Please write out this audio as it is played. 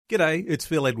G'day, it's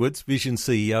Phil Edwards, Vision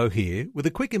CEO here, with a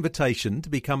quick invitation to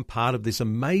become part of this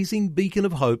amazing beacon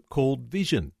of hope called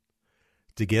Vision.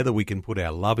 Together we can put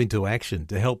our love into action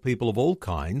to help people of all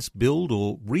kinds build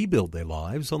or rebuild their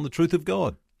lives on the truth of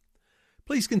God.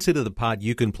 Please consider the part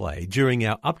you can play during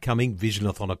our upcoming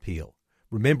Visionathon appeal,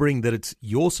 remembering that it's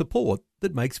your support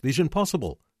that makes Vision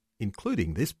possible,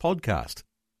 including this podcast.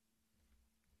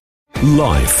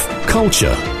 Life,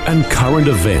 culture and current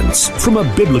events from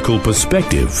a biblical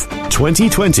perspective.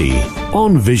 2020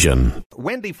 on Vision.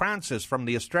 Wendy Francis from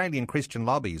the Australian Christian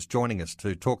Lobby is joining us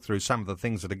to talk through some of the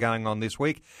things that are going on this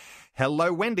week.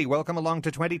 Hello, Wendy. Welcome along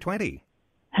to 2020.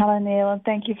 Hello, Neil, and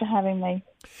thank you for having me.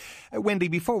 Wendy,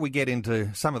 before we get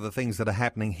into some of the things that are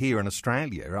happening here in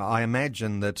Australia, I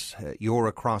imagine that you're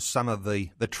across some of the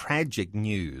tragic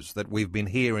news that we've been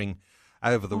hearing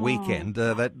over the weekend,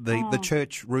 that the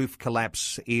church roof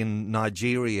collapse in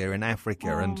Nigeria, in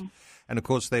Africa, and of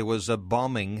course there was a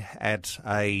bombing at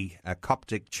a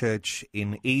Coptic church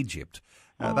in Egypt.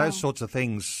 Those sorts of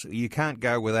things you can't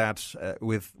go without,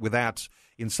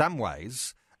 in some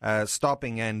ways,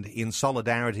 stopping and in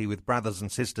solidarity with brothers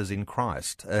and sisters in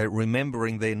Christ,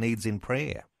 remembering their needs in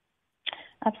prayer.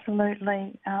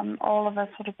 Absolutely. All of us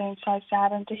would have been so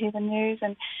saddened to hear the news.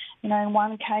 And, you know, in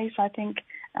one case, I think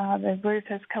the roof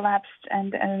has collapsed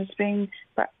and it's been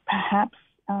perhaps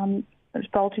a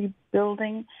faulty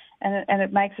building. And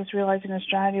it makes us realise in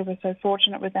Australia we're so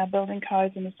fortunate with our building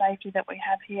codes and the safety that we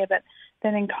have here. But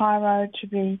then in Cairo to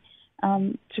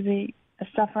be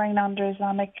suffering under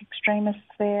Islamic extremists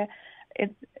there,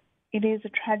 it is a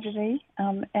tragedy.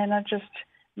 And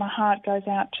my heart goes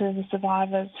out to the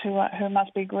survivors who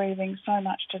must be grieving so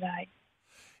much today.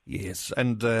 Yes,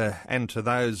 and to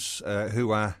those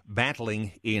who are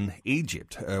battling in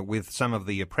Egypt with some of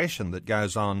the oppression that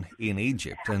goes on in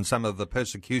Egypt and some of the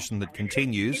persecution that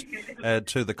continues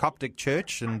to the Coptic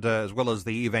church and as well as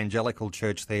the evangelical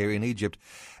church there in Egypt.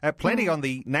 Plenty on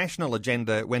the national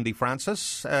agenda, Wendy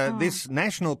Francis. This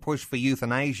national push for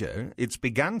euthanasia, it's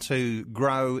begun to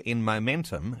grow in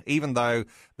momentum, even though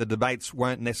the debates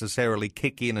won't necessarily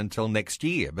kick in until next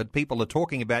year. But people are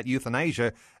talking about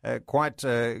euthanasia quite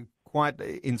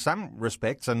in some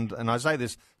respects, and I say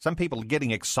this, some people are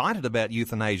getting excited about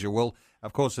euthanasia. Well,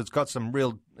 of course, it's got some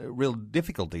real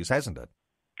difficulties, hasn't it?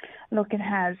 Look, it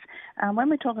has. When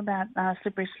we talk about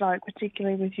slippery slope,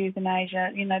 particularly with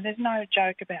euthanasia, you know, there's no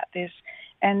joke about this.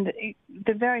 And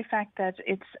the very fact that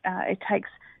it takes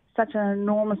such an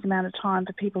enormous amount of time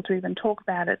for people to even talk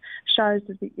about it shows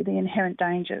the inherent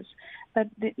dangers. But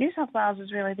New South Wales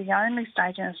is really the only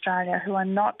state in Australia who are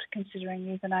not considering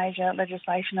euthanasia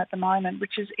legislation at the moment,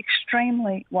 which is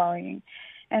extremely worrying.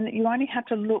 And you only have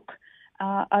to look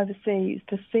overseas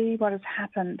to see what has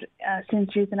happened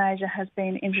since euthanasia has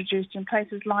been introduced in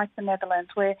places like the Netherlands,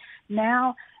 where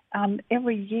now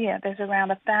every year there's around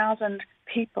 1,000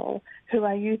 people who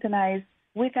are euthanized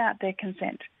without their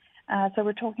consent. So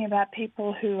we're talking about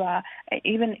people who are,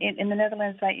 even in the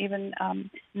Netherlands, they even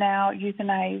now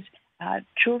euthanize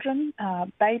children,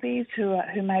 babies who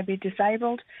may be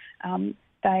disabled.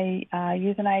 They are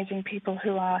euthanizing people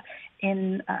who are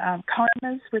in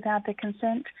comas without their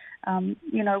consent.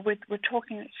 We're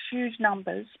talking huge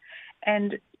numbers.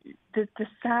 And the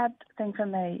sad thing for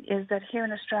me is that here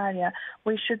in Australia,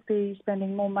 we should be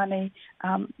spending more money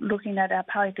looking at our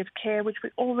palliative care, which we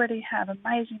already have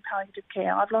amazing palliative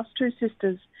care. I've lost 2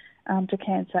 sisters to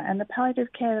cancer, and the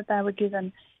palliative care that they were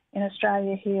given in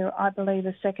Australia here, I believe,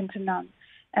 is second to none.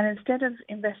 And instead of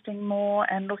investing more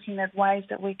and looking at ways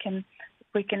that we can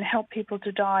help people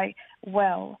to die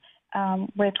well,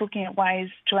 we're looking at ways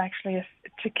to actually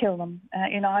to kill them.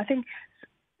 I think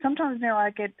sometimes now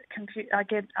I get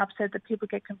upset that people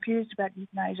get confused about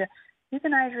euthanasia.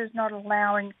 Euthanasia is not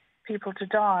allowing people to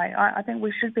die. I think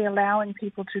we should be allowing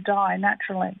people to die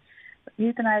naturally. But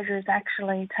euthanasia is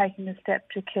actually taking a step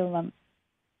to kill them.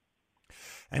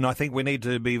 And I think we need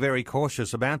to be very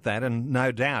cautious about that, and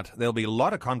no doubt there'll be a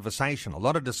lot of conversation, a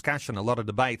lot of discussion, a lot of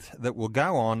debate that will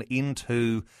go on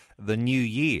into the new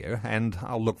year, and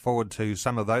I'll look forward to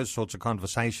some of those sorts of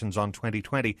conversations on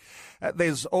 2020.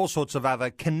 There's all sorts of other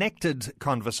connected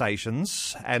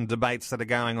conversations and debates that are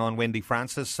going on, Wendy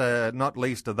Francis, not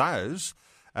least of those,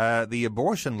 the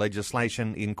abortion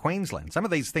legislation in Queensland. Some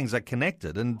of these things are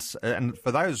connected, and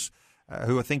for those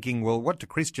who are thinking, well, what do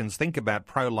Christians think about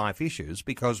pro-life issues?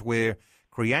 Because we're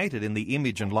created in the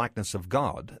image and likeness of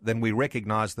God, then we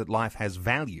recognise that life has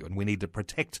value and we need to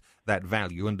protect that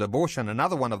value. And abortion,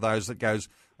 another one of those that goes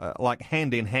like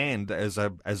hand in hand as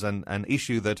an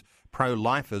issue that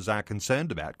pro-lifers are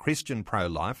concerned about, Christian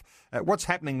pro-life. What's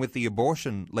happening with the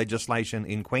abortion legislation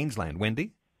in Queensland,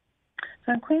 Wendy?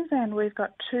 So in Queensland, we've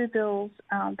got two bills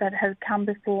that have come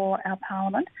before our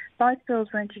Parliament. Both bills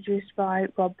were introduced by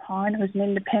Rob Pyne, who's an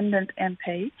independent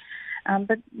MP.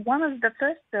 But the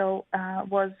first bill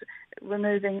was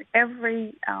removing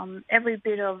every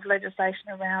bit of legislation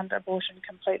around abortion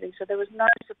completely. So there was no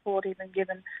support even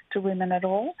given to women at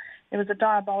all. It was a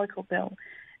diabolical bill.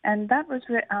 And that was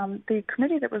the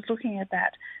committee that was looking at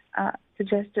that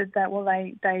suggested that,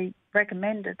 they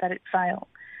recommended that it fail.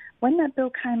 When that bill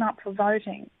came up for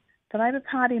voting, the Labor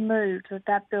Party moved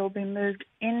that bill be moved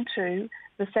into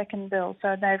the second bill.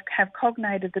 So they have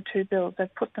cognated the two bills.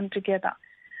 They've put them together,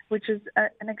 which is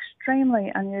an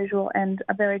extremely unusual and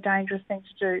a very dangerous thing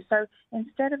to do. So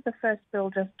instead of the first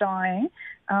bill just dying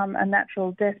a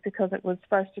natural death because it was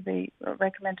supposed to be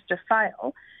recommended to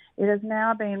fail, it has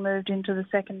now been moved into the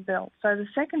second bill. So the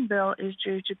second bill is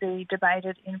due to be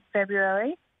debated in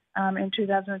February in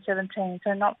 2017,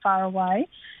 so not far away,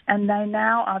 and they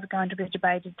now are going to be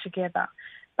debated together.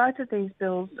 Both of these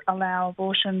bills allow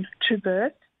abortion to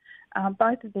birth.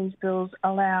 Both of these bills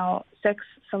allow sex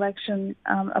selection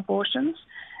abortions.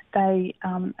 They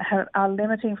are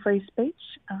limiting free speech.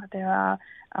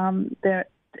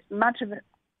 Much of it,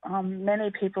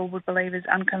 many people would believe is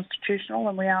unconstitutional,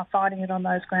 and we are fighting it on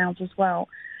those grounds as well.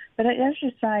 But as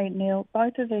you say, Neil,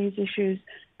 both of these issues,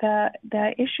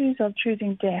 they're issues of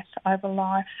choosing death over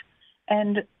life.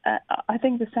 And I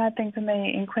think the sad thing for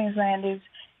me in Queensland is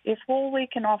if all we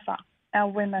can offer our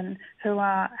women who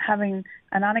are having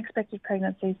an unexpected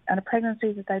pregnancy and a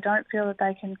pregnancy that they don't feel that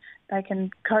they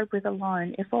can cope with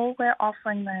alone, if all we're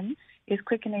offering them is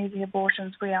quick and easy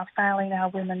abortions, we are failing our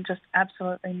women just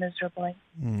absolutely miserably.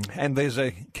 And there's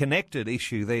a connected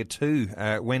issue there too,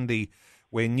 Wendy,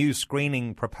 where new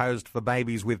screening proposed for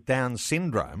babies with Down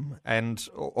syndrome, and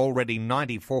already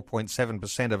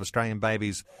 94.7% of Australian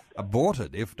babies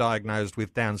aborted if diagnosed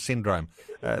with Down syndrome.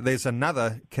 There's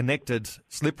another connected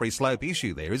slippery slope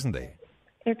issue there, isn't there?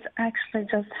 It's actually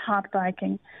just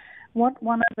heartbreaking. What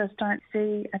one of us don't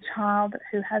see a child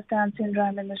who has Down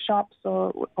syndrome in the shops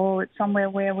or somewhere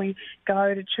where we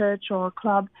go to church or a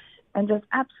club and just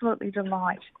absolutely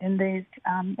delight in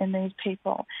these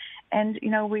people. And,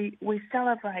 we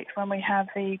celebrate when we have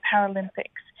the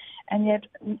Paralympics. And yet,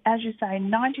 as you say,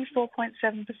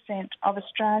 94.7% of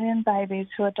Australian babies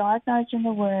who are diagnosed in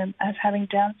the womb as having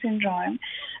Down syndrome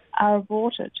are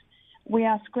aborted. We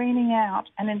are screening out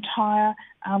an entire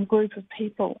group of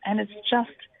people, and it's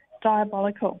just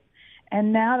diabolical.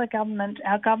 And now our government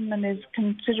is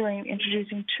considering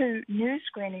introducing two new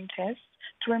screening tests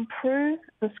to improve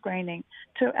the screening,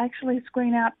 to actually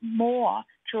screen out more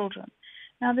children.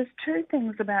 Now, there's two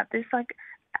things about this. Like,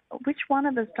 which one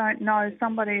of us don't know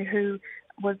somebody who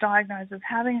was diagnosed as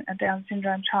having a Down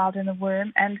syndrome child in the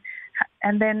womb and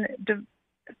then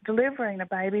delivering a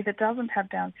baby that doesn't have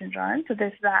Down syndrome? So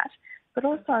there's that. But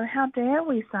also, how dare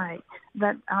we say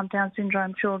that Down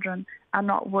syndrome children are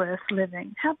not worth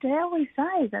living? How dare we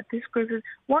say that this group is...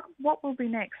 What will be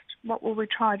next? What will we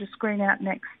try to screen out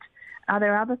next? Are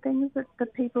there other things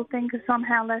that people think are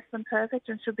somehow less than perfect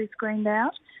and should be screened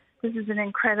out? This is an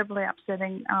incredibly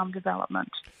upsetting development.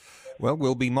 Well,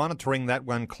 we'll be monitoring that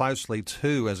one closely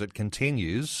too as it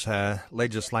continues,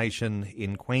 legislation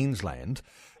in Queensland.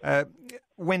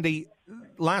 Wendy,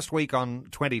 last week on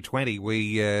 2020,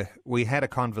 we had a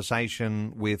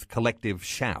conversation with Collective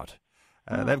Shout.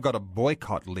 They've got a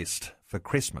boycott list for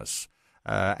Christmas.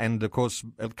 And, of course,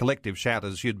 Collective Shout,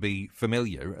 as you'd be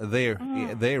familiar,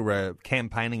 they're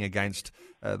campaigning against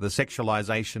the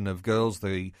sexualisation of girls,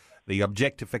 the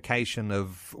objectification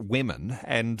of women.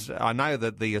 And I know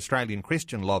that the Australian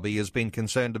Christian Lobby has been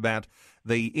concerned about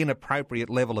the inappropriate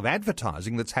level of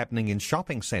advertising that's happening in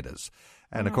shopping centres.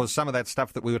 And, of course, some of that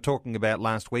stuff that we were talking about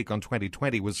last week on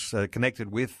 2020 was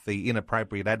connected with the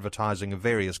inappropriate advertising of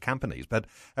various companies. But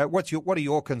what are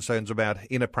your concerns about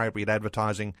inappropriate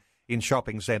advertising in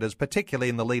shopping centres, particularly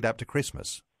in the lead up to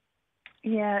Christmas?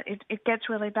 Yeah, it gets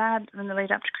really bad in the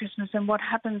lead up to Christmas, and what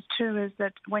happens too is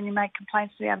that when you make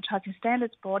complaints to the Advertising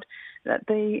Standards Board, that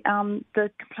the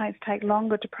complaints take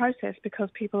longer to process because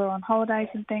people are on holidays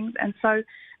and things, and so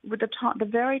with the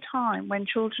very time when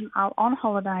children are on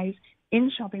holidays in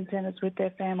shopping centres with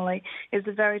their family is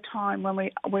the very time when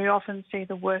we often see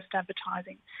the worst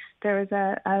advertising. There is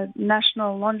a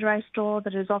national lingerie store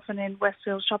that is often in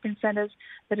Westfield shopping centres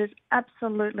that is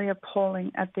absolutely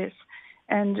appalling at this.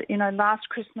 And, last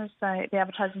Christmas, the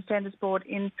Advertising Standards Board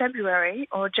in February,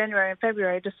 or January and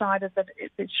February, decided that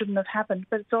it shouldn't have happened,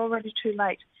 but it's already too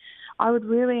late. I would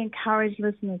really encourage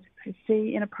listeners who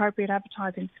see inappropriate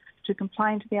advertising to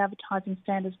complain to the Advertising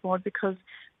Standards Board, because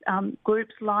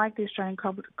groups like the Australian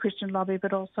Christian Lobby,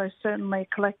 but also certainly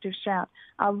Collective Shout,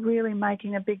 are really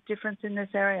making a big difference in this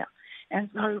area. And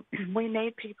so we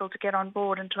need people to get on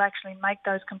board and to actually make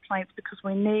those complaints, because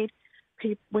we need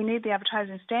the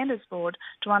Advertising Standards Board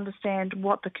to understand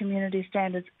what the community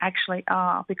standards actually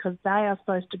are, because they are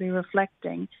supposed to be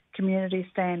reflecting community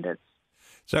standards.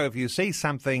 So if you see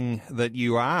something that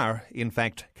you are, in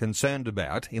fact, concerned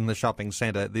about in the shopping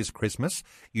centre this Christmas,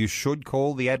 you should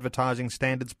call the Advertising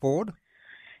Standards Board?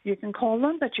 You can call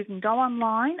them, but you can go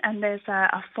online and there's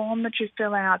a form that you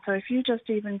fill out. So if you just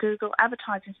even Google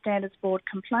Advertising Standards Board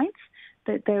complaints,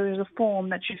 there is a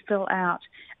form that you fill out.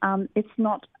 It's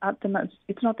not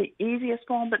the easiest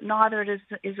form, but neither is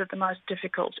it the most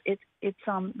difficult. It's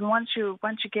once you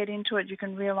get into it, you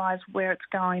can realise where it's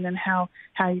going and how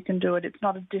you can do it. It's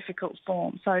not a difficult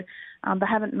form. So they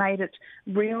haven't made it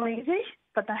real easy,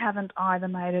 but they haven't either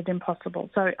made it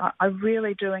impossible. So I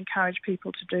really do encourage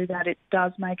people to do that. It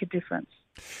does make a difference.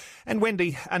 And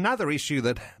Wendy, another issue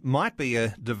that might be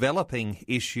a developing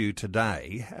issue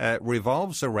today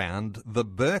revolves around the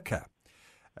burqa.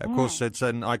 Of course, it's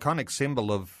an iconic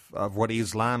symbol of what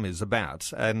Islam is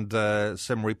about. And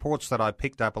some reports that I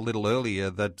picked up a little earlier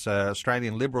that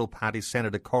Australian Liberal Party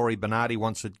Senator Cory Bernardi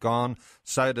wants it gone.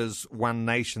 So does One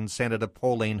Nation Senator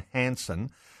Pauline Hanson.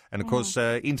 And, of course,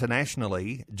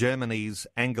 internationally, Germany's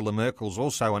Angela Merkel's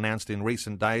also announced in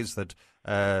recent days that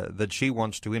she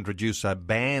wants to introduce a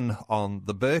ban on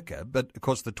the burqa. But, of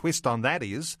course, the twist on that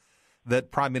is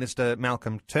that Prime Minister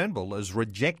Malcolm Turnbull has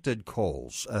rejected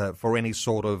calls for any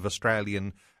sort of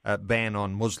Australian ban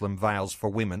on Muslim veils for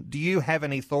women. Do you have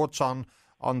any thoughts on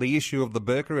the issue of the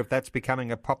burqa, if that's becoming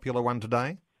a popular one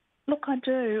today? Look, I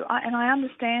do, and I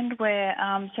understand where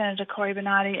Senator Cory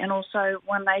Bernardi and also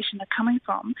One Nation are coming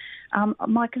from.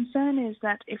 My concern is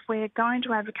that if we're going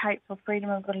to advocate for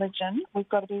freedom of religion, we've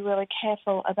got to be really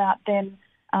careful about them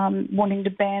wanting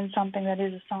to ban something that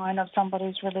is a sign of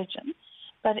somebody's religion.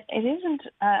 But it isn't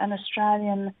an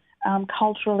Australian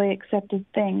culturally accepted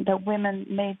thing that women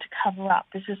need to cover up.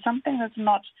 This is something that's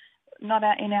not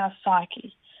in our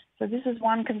psyche. So this is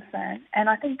one concern. And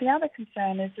I think the other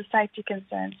concern is the safety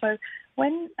concern. So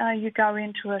when you go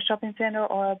into a shopping centre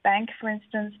or a bank, for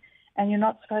instance, and you're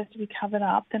not supposed to be covered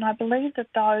up, then I believe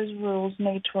that those rules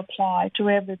need to apply to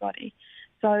everybody.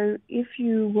 So if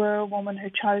you were a woman who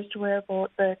chose to wear a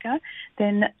burqa,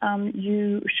 then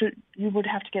you would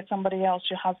have to get somebody else,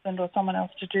 your husband or someone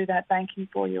else, to do that banking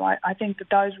for you. I think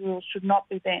that those rules should not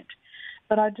be bent.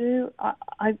 But I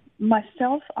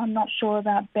myself, I'm not sure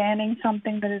about banning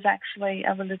something that is actually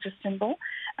a religious symbol,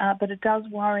 but it does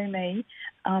worry me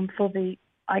for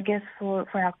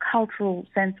our cultural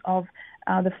sense of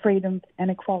the freedom and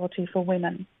equality for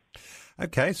women.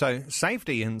 Okay, so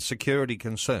safety and security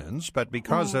concerns, but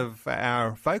because of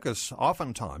our focus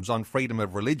oftentimes on freedom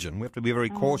of religion, we have to be very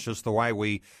cautious the way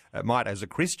we might, as a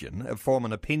Christian, form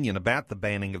an opinion about the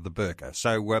banning of the burqa.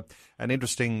 So an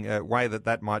interesting way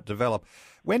that might develop.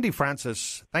 Wendy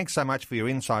Francis, thanks so much for your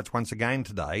insights once again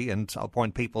today, and I'll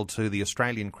point people to the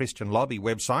Australian Christian Lobby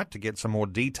website to get some more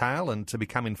detail and to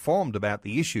become informed about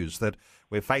the issues that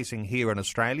we're facing here in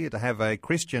Australia. To have a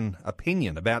Christian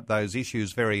opinion about those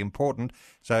issues, very important.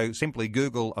 So simply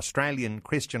Google Australian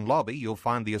Christian Lobby. You'll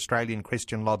find the Australian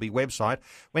Christian Lobby website.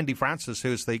 Wendy Francis,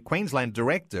 who is the Queensland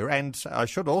Director and, I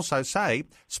should also say,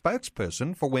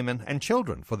 spokesperson for women and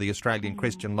children for the Australian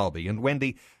Christian Lobby. And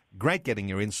Wendy, great getting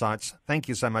your insights. Thank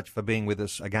you so much for being with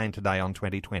us again today on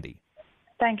 2020.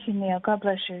 Thank you, Neil. God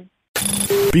bless you.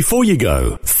 Before you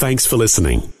go, thanks for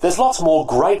listening. There's lots more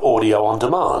great audio on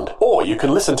demand, or you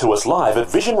can listen to us live at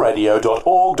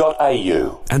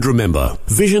visionradio.org.au. And remember,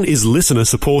 Vision is listener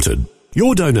supported.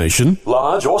 Your donation,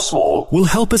 large or small, will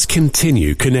help us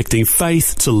continue connecting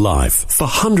faith to life for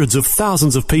hundreds of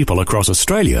thousands of people across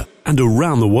Australia and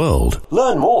around the world.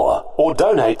 Learn more or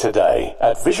donate today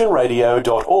at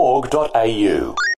visionradio.org.au.